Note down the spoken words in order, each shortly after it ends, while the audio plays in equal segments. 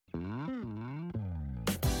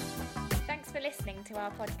Thanks for listening to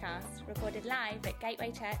our podcast, recorded live at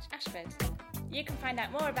Gateway Church Ashford. You can find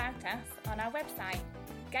out more about us on our website,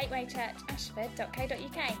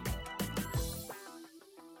 gatewaychurchashford.co.uk.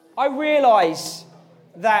 I realise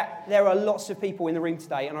that there are lots of people in the room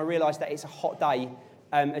today, and I realise that it's a hot day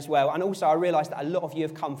as well. And also I realise that a lot of you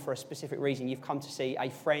have come for a specific reason. You've come to see a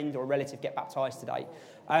friend or a relative get baptised today.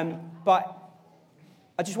 But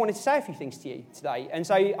I just wanted to say a few things to you today. And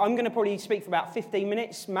so I'm going to probably speak for about 15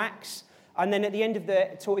 minutes max. And then at the end of the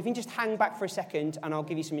talk, if you can just hang back for a second and I'll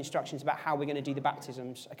give you some instructions about how we're going to do the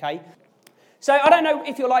baptisms, okay? So I don't know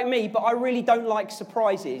if you're like me, but I really don't like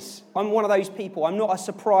surprises. I'm one of those people. I'm not a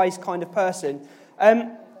surprise kind of person.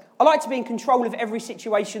 I like to be in control of every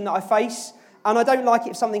situation that I face. And I don't like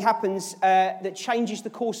it if something happens that changes the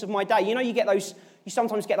course of my day. You know, you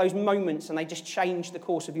sometimes get those moments and they just change the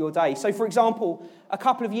course of your day. So, for example, a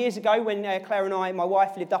couple of years ago when Claire and I, my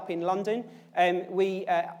wife, lived up in London, we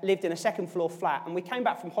lived in a second-floor flat. And we came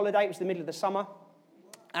back from holiday. It was the middle of the summer.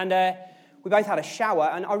 And we both had a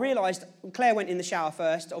shower. And I realised Claire went in the shower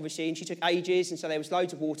first, obviously, and she took ages. And so there was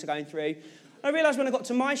loads of water going through. I realised when I got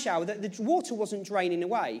to my shower that the water wasn't draining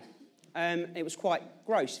away. It was quite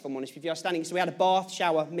gross, if I'm honest with you. So we had a bath,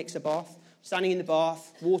 shower, mixer bath, standing in the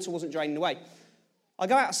bath, water wasn't draining away. I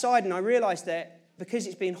go outside and I realise that because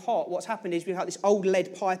it's been hot, what's happened is we've got this old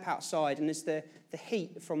lead pipe outside, and as the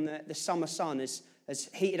heat from the summer sun has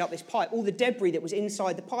heated up this pipe, all the debris that was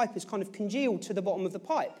inside the pipe has kind of congealed to the bottom of the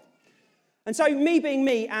pipe. And so me being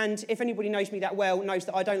me, and if anybody knows me that well, knows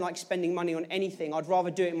that I don't like spending money on anything, I'd rather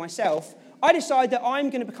do it myself, I decide that I'm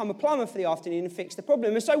going to become a plumber for the afternoon and fix the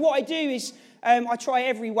problem. And so what I do is I try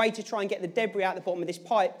every way to try and get the debris out the bottom of this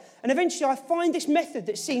pipe. And eventually I find this method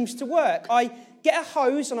that seems to work. I get a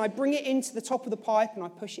hose and I bring it into the top of the pipe and I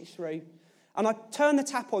push it through. And I turn the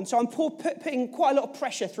tap on. So I'm putting quite a lot of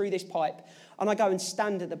pressure through this pipe. And I go and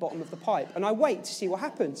stand at the bottom of the pipe. And I wait to see what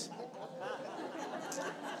happens.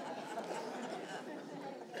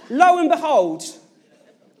 Lo and behold,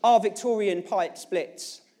 our Victorian pipe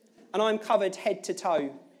splits. And I'm covered head to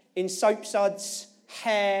toe in soap suds,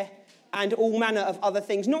 hair, and all manner of other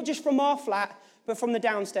things. Not just from our flat, but from the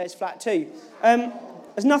downstairs flat too.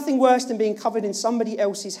 There's nothing worse than being covered in somebody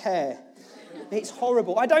else's hair. It's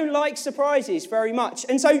horrible. I don't like surprises very much.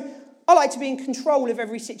 And so I like to be in control of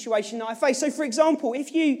every situation that I face. So, for example,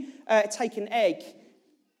 if you take an egg,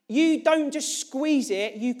 you don't just squeeze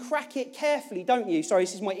it, you crack it carefully, don't you? Sorry,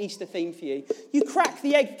 this is my Easter theme for you. You crack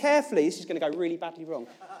the egg carefully. This is going to go really badly wrong.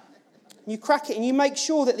 You crack it and you make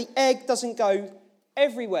sure that the egg doesn't go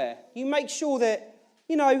everywhere. You make sure that,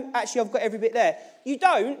 actually I've got every bit there. You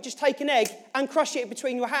don't just take an egg and crush it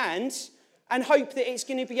between your hands and hope that it's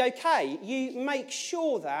going to be okay. You make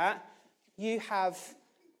sure that you have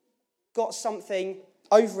got something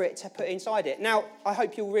over it to put inside it. Now, I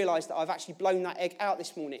hope you'll realise that I've actually blown that egg out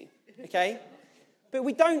this morning, okay? But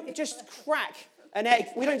we don't just crack an egg.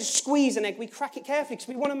 We don't just squeeze an egg. We crack it carefully because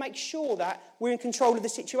we want to make sure that we're in control of the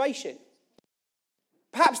situation.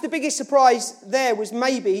 Perhaps the biggest surprise there was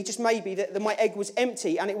just maybe, that my egg was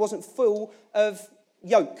empty and it wasn't full of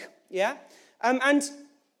yolk, yeah? And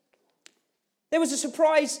there was a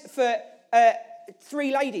surprise for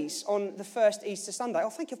 3 ladies on the first Easter Sunday. Oh,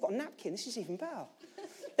 thank you, I've got a napkin. This is even better.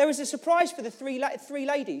 There was a surprise for the three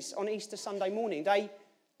ladies on Easter Sunday morning. They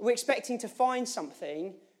were expecting to find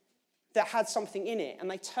something that had something in it,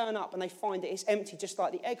 and they turn up and they find that it's empty, just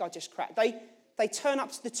like the egg I just cracked. They turn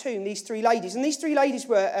up to the tomb, these 3 ladies, and these 3 ladies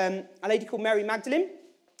were a lady called Mary Magdalene,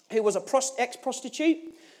 who was a ex-prostitute,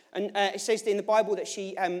 and it says in the Bible that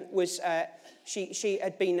she had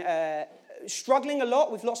been struggling a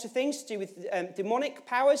lot with lots of things to do with demonic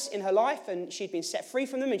powers in her life, and she'd been set free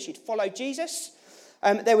from them, and she'd followed Jesus.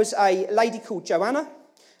 There was a lady called Joanna,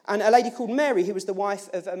 and a lady called Mary, who was the wife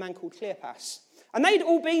of a man called Cleopas. And they'd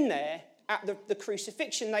all been there at the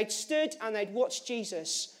crucifixion. They'd stood and they'd watched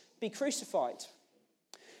Jesus be crucified.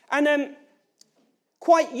 And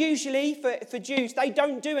quite usually for Jews, they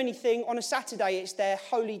don't do anything on a Saturday. It's their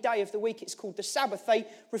holy day of the week. It's called the Sabbath. They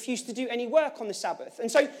refuse to do any work on the Sabbath.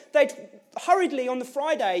 And so they'd hurriedly on the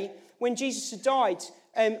Friday, when Jesus had died,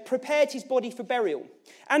 prepared his body for burial.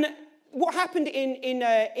 And what happened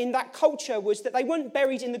in that culture was that they weren't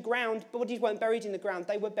buried in the ground. Bodies weren't buried in the ground.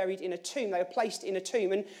 They were buried in a tomb. They were placed in a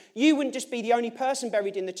tomb. And you wouldn't just be the only person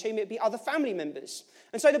buried in the tomb. It would be other family members.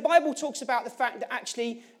 And so the Bible talks about the fact that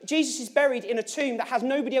actually Jesus is buried in a tomb that has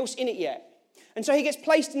nobody else in it yet. And so he gets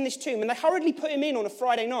placed in this tomb. And they hurriedly put him in on a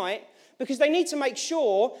Friday night because they need to make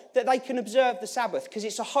sure that they can observe the Sabbath, because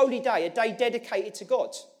it's a holy day, a day dedicated to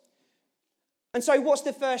God. And so what's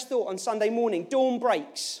the first thought on Sunday morning? Dawn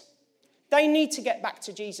breaks. They need to get back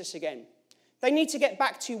to Jesus again. They need to get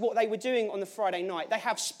back to what they were doing on the Friday night. They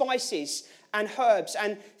have spices and herbs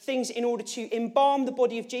and things in order to embalm the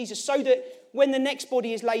body of Jesus so that when the next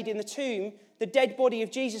body is laid in the tomb, the dead body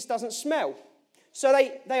of Jesus doesn't smell. So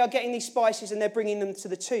they are getting these spices and they're bringing them to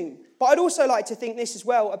the tomb. But I'd also like to think this as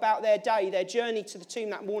well about their day, their journey to the tomb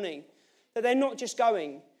that morning, that they're not just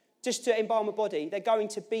going just to embalm a body. They're going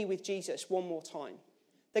to be with Jesus one more time.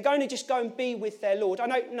 They're going to just go and be with their Lord. I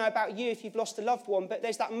don't know about you if you've lost a loved one, but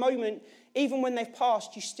there's that moment, even when they've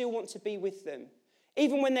passed, you still want to be with them.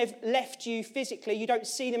 Even when they've left you physically, you don't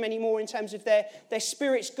see them anymore in terms of their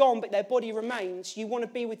spirit's gone, but their body remains. You want to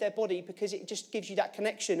be with their body because it just gives you that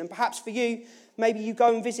connection. And perhaps for you, maybe you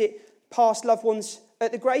go and visit past loved ones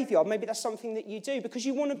at the graveyard. Maybe that's something that you do because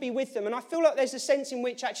you want to be with them. And I feel like there's a sense in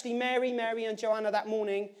which actually Mary and Joanna that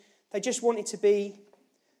morning, they just wanted to be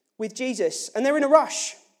with Jesus. And they're in a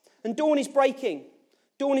rush. And dawn is breaking.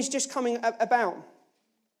 Dawn is just coming about.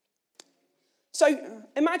 So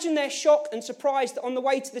imagine their shock and surprise that on the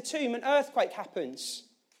way to the tomb an earthquake happens.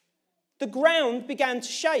 The ground began to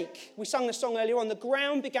shake. We sung the song earlier on. The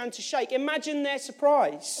ground began to shake. Imagine their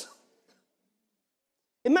surprise.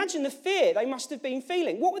 Imagine the fear they must have been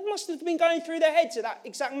feeling. What must have been going through their heads at that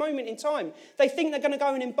exact moment in time? They think they're going to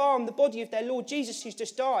go and embalm the body of their Lord Jesus who's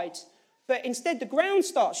just died. But instead the ground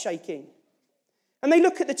starts shaking. And they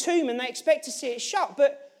look at the tomb and they expect to see it shut.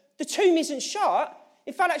 But the tomb isn't shut.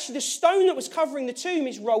 In fact, actually, the stone that was covering the tomb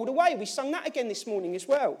is rolled away. We sung that again this morning as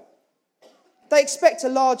well. They expect a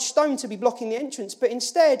large stone to be blocking the entrance, but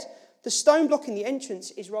instead, the stone blocking the entrance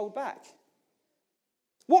is rolled back.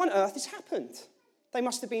 What on earth has happened? They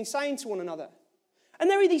must have been saying to one another. And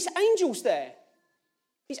there are these angels there.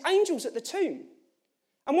 These angels at the tomb.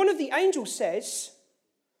 And one of the angels says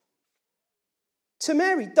to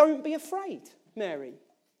Mary, "Don't be afraid, Mary."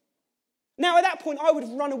 Now, at that point, I would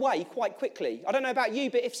have run away quite quickly. I don't know about you,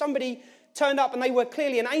 but if somebody turned up and they were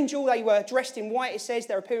clearly an angel, they were dressed in white, it says,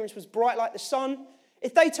 their appearance was bright like the sun.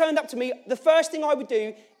 If they turned up to me, the first thing I would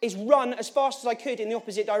do is run as fast as I could in the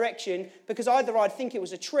opposite direction because either I'd think it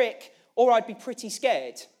was a trick or I'd be pretty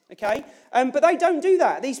scared, okay? But they don't do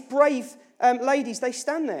that. These brave ladies, they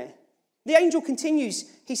stand there. The angel continues.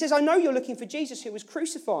 He says, "I know you're looking for Jesus who was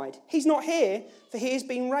crucified. He's not here, for he has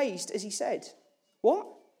been raised, as he said." What?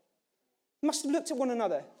 Must have looked at one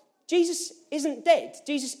another. Jesus isn't dead.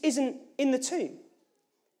 Jesus isn't in the tomb.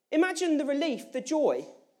 Imagine the relief, the joy,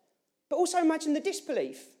 but also imagine the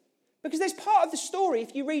disbelief. Because there's part of the story,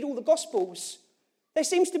 if you read all the Gospels, there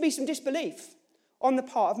seems to be some disbelief on the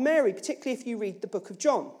part of Mary, particularly if you read the book of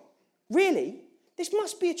John. Really? This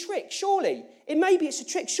must be a trick, surely. Maybe it's a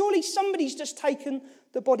trick. Surely somebody's just taken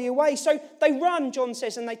the body away. So they run, John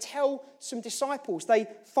says, and they tell some disciples. They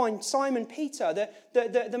find Simon Peter,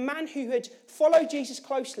 the man who had followed Jesus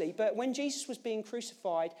closely, but when Jesus was being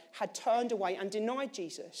crucified, had turned away and denied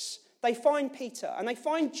Jesus. They find Peter and they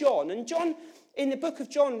find John. And John, in the book of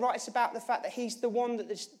John, writes about the fact that he's the one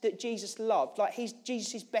that Jesus loved. Like he's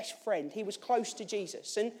Jesus' best friend. He was close to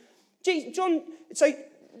Jesus. And so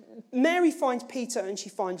Mary finds Peter and she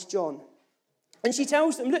finds John. And she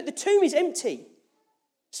tells them, look, the tomb is empty.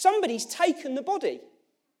 Somebody's taken the body.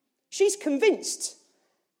 She's convinced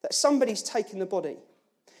that somebody's taken the body.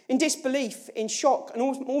 In disbelief, in shock, and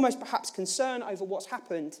almost perhaps concern over what's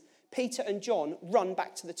happened, Peter and John run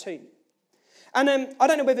back to the tomb. And I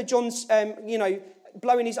don't know whether John's,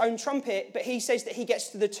 blowing his own trumpet, but he says that he gets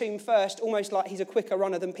to the tomb first, almost like he's a quicker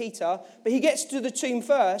runner than Peter. But he gets to the tomb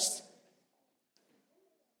first,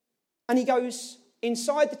 and he goes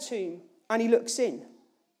inside the tomb, and he looks in.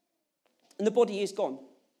 And the body is gone.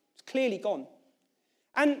 It's clearly gone.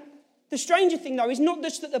 And the stranger thing, though, is not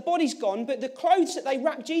just that the body's gone, but the clothes that they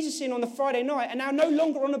wrapped Jesus in on the Friday night are now no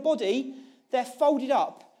longer on a body. They're folded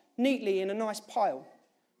up neatly in a nice pile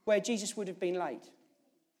where Jesus would have been laid.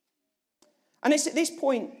 And it's at this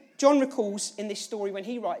point, John recalls in this story when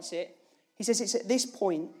he writes it, he says it's at this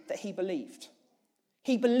point that he believed.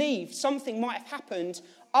 He believed something might have happened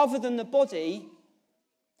other than the body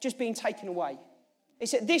just being taken away.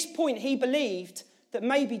 It's at this point he believed that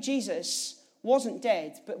maybe Jesus wasn't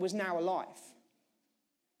dead but was now alive.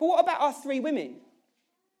 But what about our three women?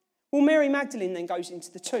 Well, Mary Magdalene then goes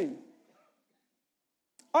into the tomb.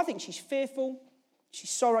 I think she's fearful, she's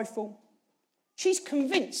sorrowful. She's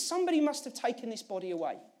convinced somebody must have taken this body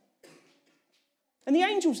away. And the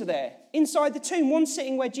angels are there inside the tomb. One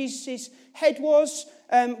sitting where Jesus' head was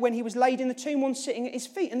when he was laid in the tomb. One sitting at his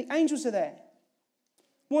feet. And the angels are there.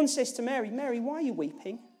 One says to Mary, "Mary, why are you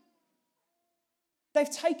weeping?" They've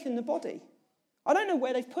taken the body. "I don't know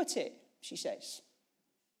where they've put it," she says.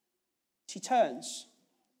 She turns.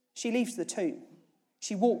 She leaves the tomb.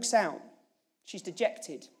 She walks out. She's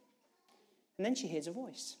dejected. And then she hears a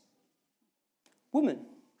voice. Woman,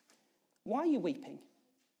 why are you weeping?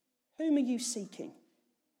 Whom are you seeking?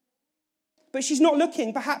 But she's not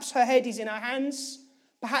looking. Perhaps her head is in her hands.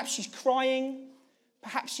 Perhaps she's crying.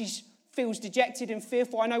 Perhaps she feels dejected and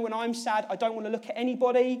fearful. I know when I'm sad, I don't want to look at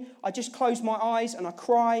anybody. I just close my eyes and I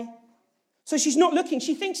cry. So she's not looking.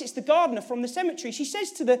 She thinks it's the gardener from the cemetery. She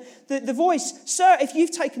says to the voice, Sir, if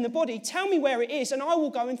you've taken the body, tell me where it is and I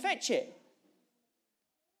will go and fetch it.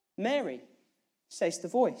 Mary, says the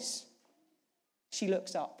voice. She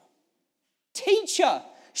looks up. Teacher,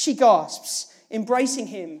 she gasps, embracing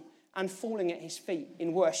him and falling at his feet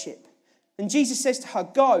in worship. And Jesus says to her,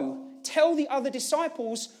 go, tell the other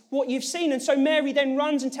disciples what you've seen. And so Mary then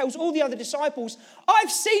runs and tells all the other disciples,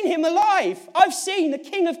 I've seen him alive. I've seen the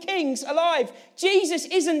King of Kings alive. Jesus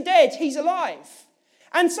isn't dead, he's alive.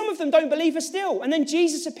 And some of them don't believe her still. And then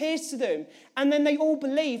Jesus appears to them. And then they all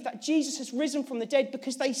believe that Jesus has risen from the dead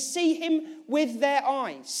because they see him with their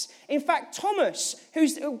eyes. In fact, Thomas,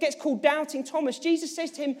 who gets called Doubting Thomas, Jesus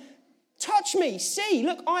says to him, touch me, see,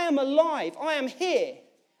 look, I am alive, I am here.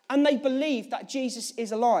 And they believe that Jesus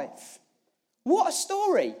is alive. What a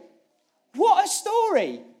story. What a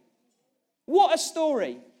story. What a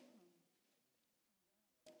story.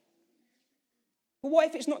 But what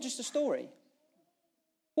if it's not just a story?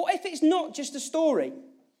 What if it's not just a story?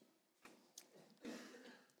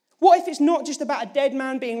 What if it's not just about a dead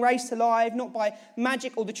man being raised to life, not by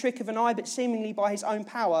magic or the trick of an eye, but seemingly by his own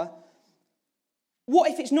power? What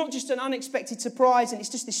if it's not just an unexpected surprise and it's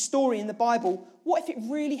just this story in the Bible? What if it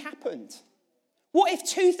really happened? What if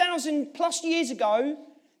 2,000 plus years ago,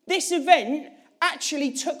 this event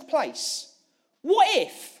actually took place? What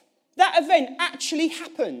if that event actually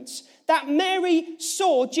happened? That Mary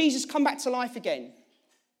saw Jesus come back to life again?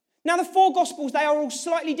 Now, the four Gospels, they are all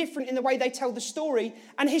slightly different in the way they tell the story.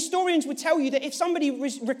 And historians would tell you that if somebody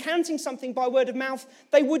was recanting something by word of mouth,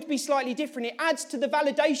 they would be slightly different. It adds to the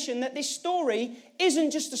validation that this story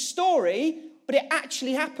isn't just a story, but it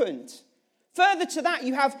actually happened. Further to that,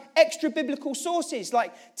 you have extra biblical sources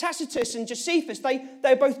like Tacitus and Josephus.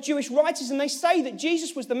 They're both Jewish writers, and they say that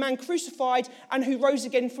Jesus was the man crucified and who rose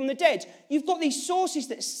again from the dead. You've got these sources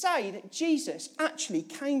that say that Jesus actually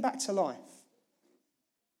came back to life.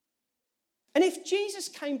 And if Jesus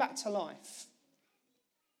came back to life,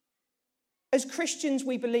 as Christians,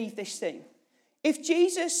 we believe this thing. If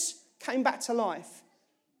Jesus came back to life,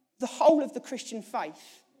 the whole of the Christian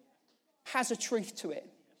faith has a truth to it.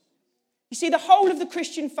 You see, the whole of the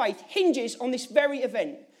Christian faith hinges on this very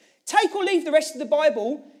event. Take or leave the rest of the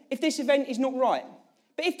Bible if this event is not right.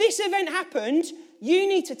 But if this event happened, you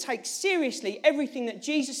need to take seriously everything that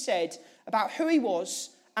Jesus said about who he was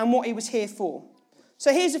and what he was here for.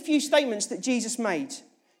 So here's a few statements that Jesus made.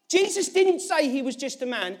 Jesus didn't say he was just a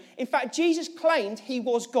man. In fact, Jesus claimed he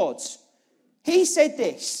was God. He said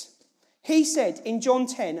this. He said in John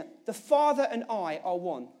 10, the Father and I are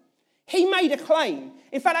one. He made a claim.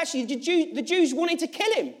 In fact, actually, the Jews wanted to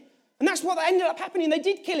kill him. And that's what ended up happening. They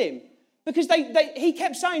did kill him. Because he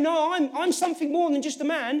kept saying, no, I'm something more than just a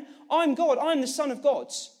man. I'm God. I'm the Son of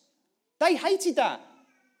God. They hated that.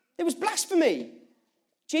 It was blasphemy.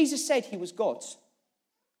 Jesus said he was God.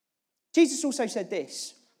 Jesus also said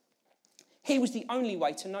this. He was the only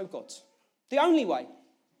way to know God. The only way.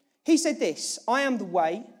 He said this, I am the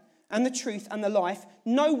way and the truth and the life.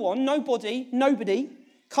 No one, nobody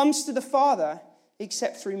comes to the Father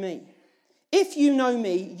except through me. If you know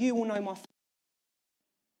me, you will know my Father.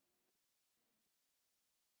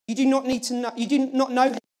 You do not need to know, you do not know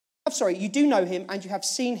him. You do know him and you have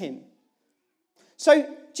seen him.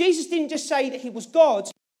 So Jesus didn't just say that he was God.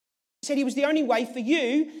 He said he was the only way for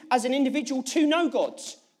you as an individual to know God.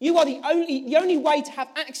 You are the only way to have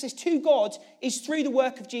access to God is through the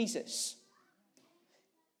work of Jesus.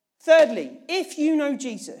 Thirdly, if you know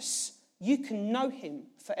Jesus, you can know him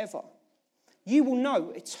forever. You will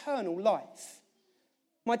know eternal life.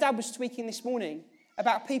 My dad was speaking this morning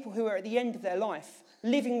about people who are at the end of their life,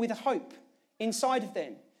 living with a hope inside of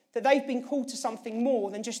them, that they've been called to something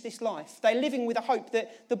more than just this life. They're living with a hope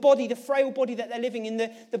that the body, the frail body that they're living in,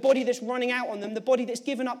 the body that's running out on them, the body that's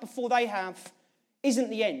given up before they have, isn't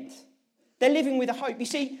the end. They're living with a hope. You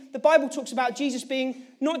see, the Bible talks about Jesus being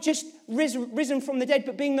not just risen from the dead,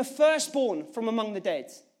 but being the firstborn from among the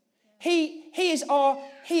dead. He is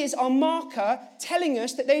our marker telling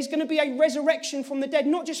us that there's going to be a resurrection from the dead,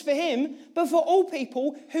 not just for him, but for all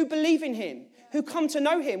people who believe in him, who come to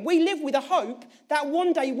know him. We live with a hope that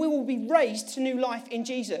one day we will be raised to new life in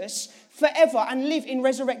Jesus forever and live in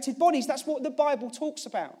resurrected bodies. That's what the Bible talks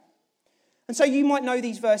about. And so you might know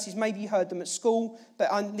these verses. Maybe you heard them at school,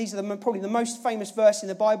 but these are probably the most famous verse in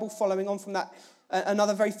the Bible, following on from that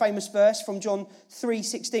Another very famous verse from John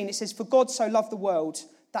 3:16. It says, "For God so loved the world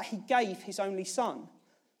that he gave his only son,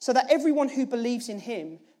 so that everyone who believes in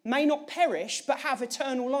him may not perish but have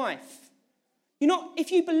eternal life."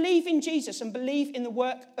 If you believe in Jesus and believe in the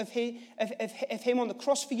work of him on the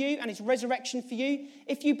cross for you and his resurrection for you,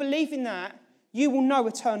 if you believe in that, you will know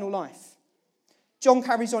eternal life. John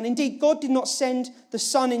carries on, "Indeed, God did not send the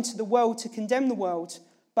Son into the world to condemn the world,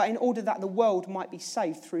 but in order that the world might be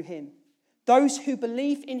saved through him. Those who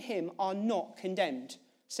believe in him are not condemned,"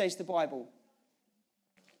 says the Bible.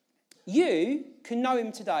 You can know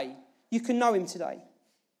him today. You can know him today.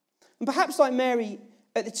 And perhaps like Mary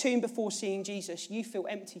at the tomb before seeing Jesus, you feel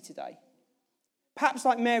empty today. Perhaps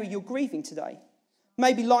like Mary, you're grieving today.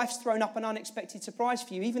 Maybe life's thrown up an unexpected surprise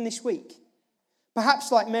for you, even this week.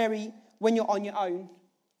 Perhaps like Mary, when you're on your own,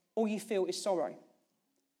 all you feel is sorrow.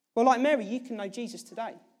 Well, like Mary, you can know Jesus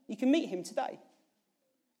today. You can meet him today.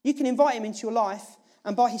 You can invite him into your life,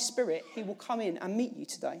 and by his Spirit, he will come in and meet you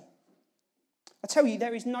today. I tell you,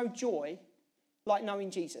 there is no joy like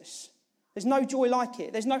knowing Jesus. There's no joy like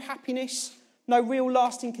it. There's no happiness, no real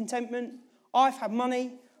lasting contentment. I've had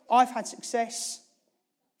money. I've had success.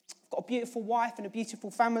 I've got a beautiful wife and a beautiful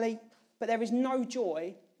family, but there is no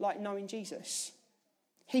joy like knowing Jesus.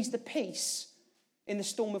 He's the peace in the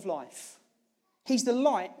storm of life. He's the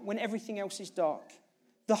light when everything else is dark.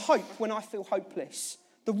 The hope when I feel hopeless.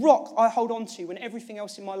 The rock I hold on to when everything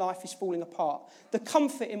else in my life is falling apart. The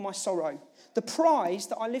comfort in my sorrow. The prize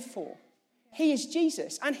that I live for. He is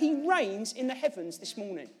Jesus, and he reigns in the heavens this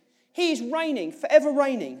morning. He is reigning, forever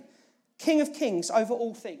reigning, King of kings over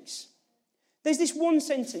all things. There's this one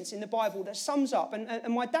sentence in the Bible that sums up,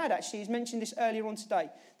 and my dad actually has mentioned this earlier on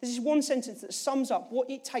today. There's this one sentence that sums up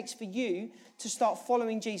what it takes for you to start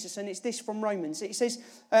following Jesus, and it's this from Romans. It says,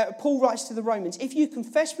 Paul writes to the Romans, "If you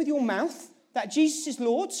confess with your mouth that Jesus is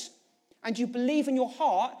Lord, and you believe in your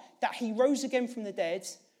heart that he rose again from the dead,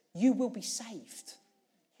 you will be saved."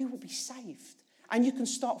 You will be saved. And you can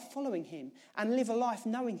start following him and live a life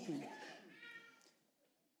knowing him.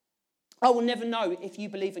 I will never know if you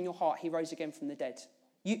believe in your heart he rose again from the dead.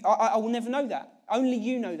 I will never know that. Only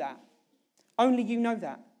you know that. Only you know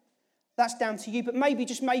that. That's down to you. But maybe,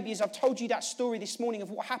 just maybe, as I've told you that story this morning of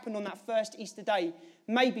what happened on that first Easter day,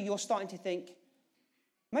 maybe you're starting to think,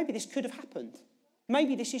 maybe this could have happened.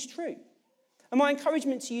 Maybe this is true. And my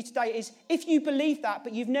encouragement to you today is, if you believe that,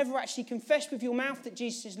 but you've never actually confessed with your mouth that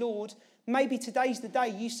Jesus is Lord, maybe today's the day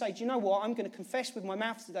you say, do you know what? I'm going to confess with my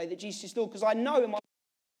mouth today that Jesus is Lord, because I know in my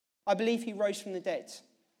I believe he rose from the dead.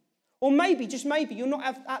 Or maybe, just maybe, you're not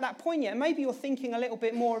at that point yet. Maybe you're thinking a little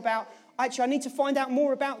bit more about, actually, I need to find out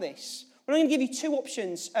more about this. Well, I'm going to give you two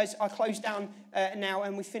options as I close down now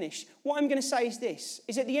and we finish. What I'm going to say is this,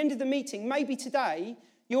 is at the end of the meeting, maybe today,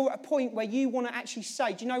 you're at a point where you want to actually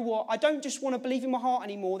say, do you know what? I don't just want to believe in my heart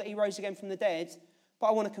anymore that he rose again from the dead, but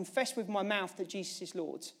I want to confess with my mouth that Jesus is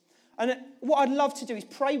Lord. And what I'd love to do is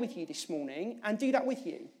pray with you this morning and do that with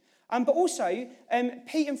you. But also,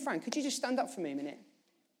 Pete and Fran, could you just stand up for me a minute?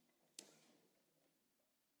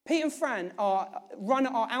 Pete and Fran run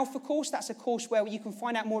our Alpha course. That's a course where you can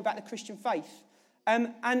find out more about the Christian faith.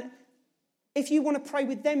 And if you want to pray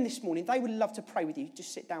with them this morning, they would love to pray with you.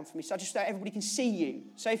 Just sit down for me so everybody can see you.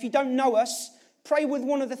 So if you don't know us, pray with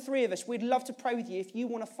one of the three of us. We'd love to pray with you if you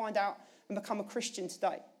want to find out and become a Christian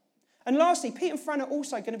today. And lastly, Pete and Fran are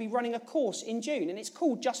also going to be running a course in June, and it's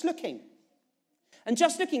called Just Looking. And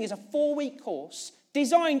Just Looking is a 4-week course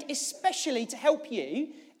designed especially to help you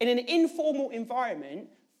in an informal environment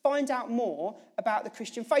find out more about the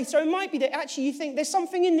Christian faith. So it might be that actually you think there's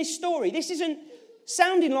something in this story. This isn't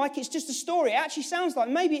sounding like it's just a story. It actually sounds like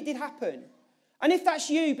maybe it did happen. And if that's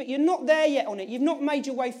you, but you're not there yet on it, you've not made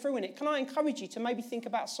your way through in it, can I encourage you to maybe think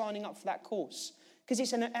about signing up for that course? Because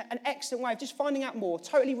it's an excellent way of just finding out more,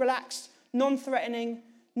 totally relaxed, non-threatening,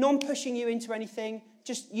 non-pushing you into anything,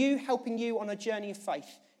 just you helping you on a journey of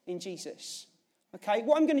faith in Jesus. Okay,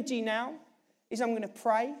 what I'm going to do now is I'm going to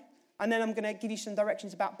pray, and then I'm going to give you some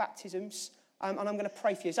directions about baptisms, and I'm going to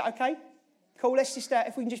pray for you. Is that okay? Cool, let's just,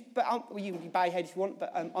 if we can just, you can bow your head if you want,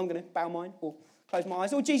 but I'm going to bow mine or close my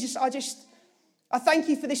eyes. Lord Jesus, I thank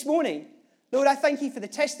you for this morning. Lord, I thank you for the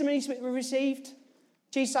testimonies that we received.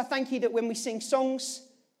 Jesus, I thank you that when we sing songs,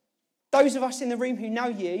 those of us in the room who know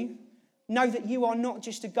you know that you are not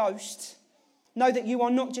just a ghost, know that you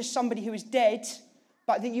are not just somebody who is dead,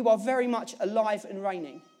 but that you are very much alive and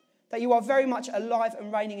reigning. That you are very much alive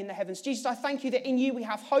and reigning in the heavens. Jesus, I thank you that in you we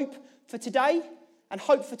have hope for today and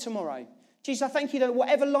hope for tomorrow. Jesus, I thank you that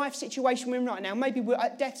whatever life situation we're in right now, maybe we're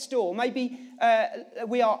at death's door, maybe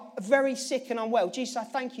we are very sick and unwell. Jesus, I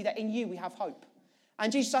thank you that in you we have hope.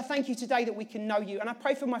 And Jesus, I thank you today that we can know you. And I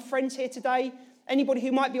pray for my friends here today Anybody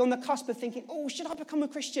who might be on the cusp of thinking, oh, should I become a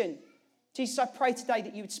Christian? Jesus, I pray today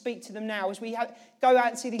that you would speak to them now. As we go out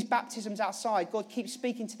and see these baptisms outside, God, keep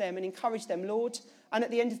speaking to them and encourage them, Lord. And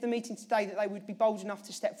at the end of the meeting today, that they would be bold enough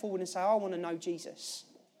to step forward and say, I want to know Jesus.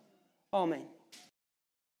 Amen.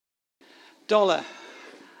 Dollar.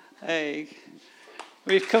 Hey,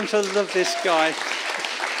 we've come to love this guy.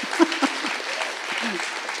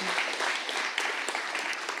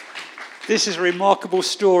 This is a remarkable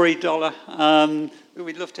story, Dollar.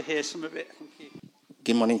 We'd love to hear some of it. Thank you.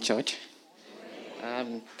 Good morning, church.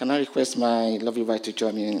 Can I request my lovely wife to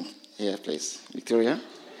join me here, please? Victoria?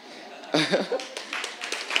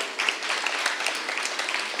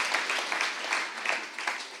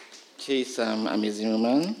 She's an amazing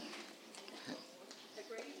woman.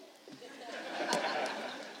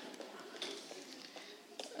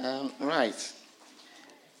 Right.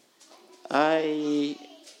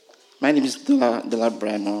 My name is Dola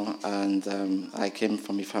Breno, and I came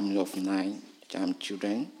from a family of 9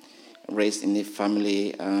 children, raised in a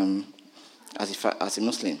family as a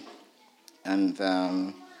Muslim. And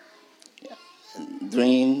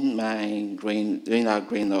during our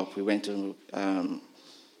growing up, we went to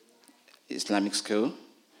Islamic school.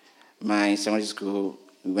 My secondary school,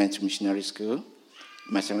 we went to missionary school.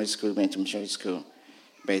 My secondary school went to missionary school.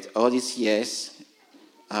 But all these years,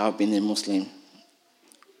 I've been a Muslim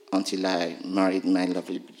until I married my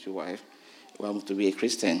lovely beautiful wife, who happened to be a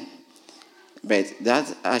Christian. But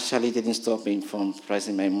that actually didn't stop me from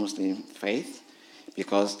practicing my Muslim faith,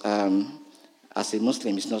 because as a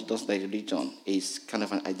Muslim, it's not just a religion, it's kind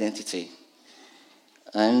of an identity.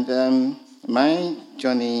 And my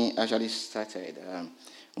journey actually started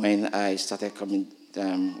when I started coming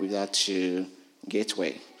with her to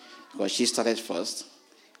Gateway, because she started first.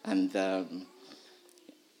 And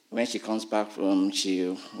when she comes back from,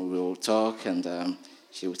 we will talk, and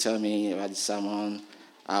she will tell me about the sermon,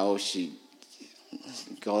 how she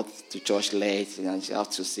got to church late, and she had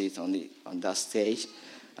to sit on that stage.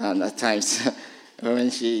 And at times, when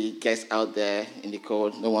she gets out there in the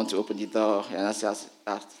cold, no one to open the door, and I was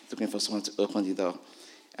looking for someone to open the door.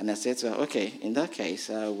 And I said to her, okay, in that case,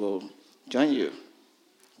 I will join you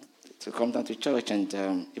to come down to church. And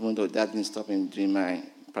even though that didn't stop me doing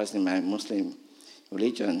practicing my Muslim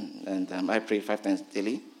religion, and I pray 5 times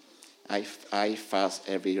daily. I fast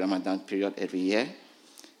every Ramadan period every year.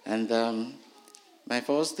 And my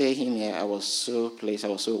first day in here, I was so pleased, I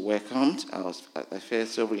was so welcomed, I felt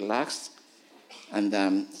so relaxed. And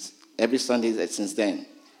every Sunday since then,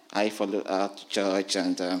 I follow her to church,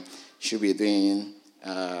 and she'll be doing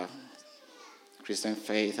Christian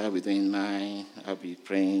faith, I'll be doing mine, I'll be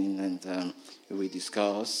praying, and we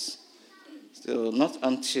discuss. So not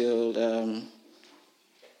until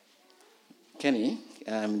Kenny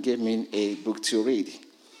gave me a book to read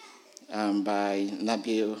by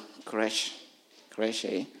Nabil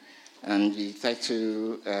Qureshi, and the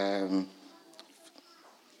title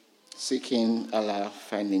Seeking Allah,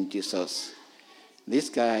 Finding Jesus. This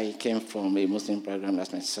guy came from a Muslim program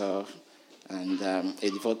as myself, and a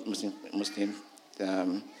devout Muslim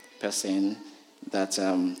person that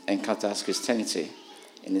encounters Christianity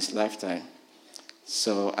in his lifetime.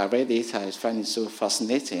 So I read it, I find it so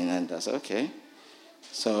fascinating, and I said, okay.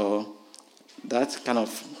 So that kind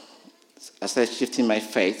of, I started shifting my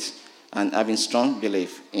faith and having strong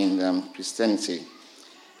belief in Christianity.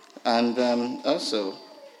 And also,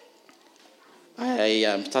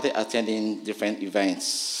 I started attending different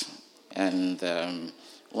events. And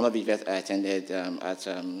one of the events I attended at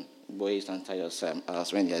Boys and Tayo's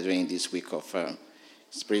house, when they are doing this week of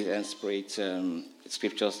Spirit and Spirit,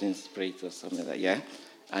 Scriptures in Spirit or something like that, yeah?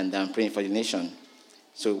 And I'm praying for the nation.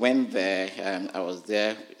 So when I was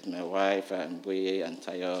there with my wife, and Boye and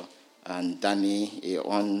Tayo, and Danny,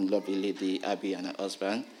 one lovely lady, Abby, and her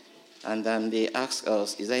husband. And then they asked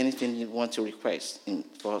us, is there anything you want to request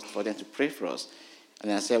for them to pray for us?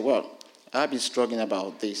 And I said, well, I've been struggling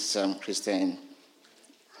about this Christian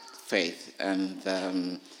faith, and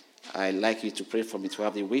I'd like you to pray for me to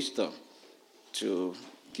have the wisdom to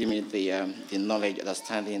give me the knowledge,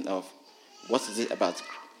 understanding of what is it about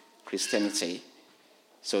Christianity.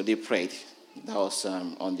 So they prayed. That was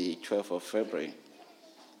on the 12th of February.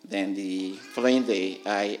 Then the following day,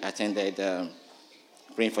 I attended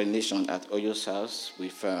Praying for the Nation at Oyo's house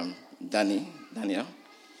with Daniel.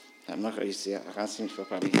 I'm not going to say, I can't sing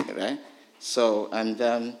properly, right? So, and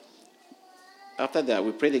after that,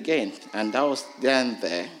 we prayed again. And that was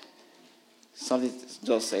there. Something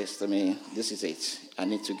just says to me, this is it. I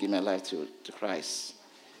need to give my life to Christ.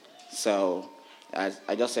 So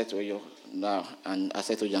I just said to you now, and I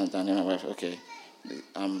said to John Daniel, my wife, okay,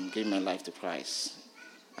 I'm giving my life to Christ.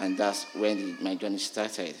 and that's when my journey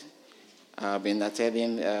started. I've been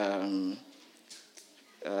attending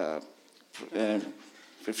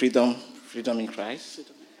Freedom in Christ.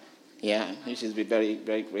 Yeah, which has been very,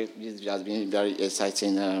 very great. This has been a very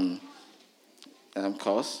exciting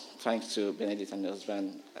course. Thanks to Benedict and my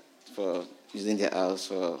husband for using their house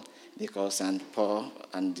for the course, and Paul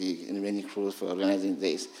and the remaining crew for organizing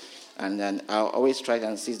this. And then I always try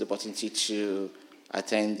and seize the opportunity to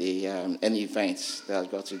attend any events that have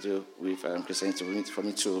got to do with Christianity for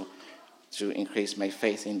me to increase my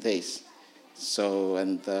faith in this. So,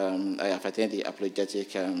 and I have attended the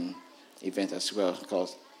apologetic event as well, of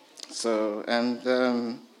course. So, and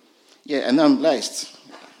and I'm blessed.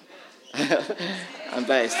 I'm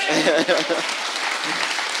blessed.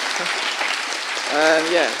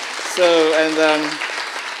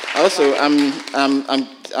 Also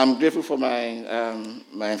I'm grateful for my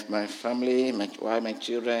family, my wife, my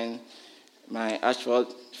children, my Ashford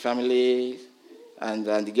family, and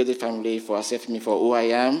the Gilded family for accepting me for who I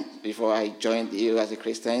am before I joined you as a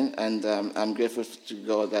Christian. And I'm grateful to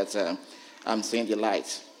God that I'm seeing the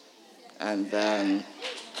light. And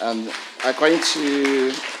according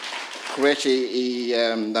to Kureshi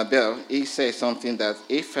Nabel, he says something that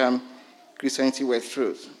if Christianity were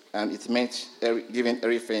truth and it meant giving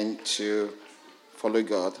everything to follow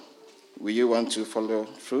God, will you want to follow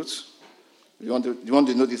fruit? You want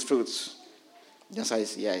to know these fruits? The answer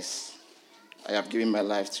is yes. I have given my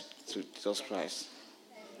life to Jesus Christ.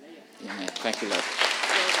 Amen. Thank you, Lord.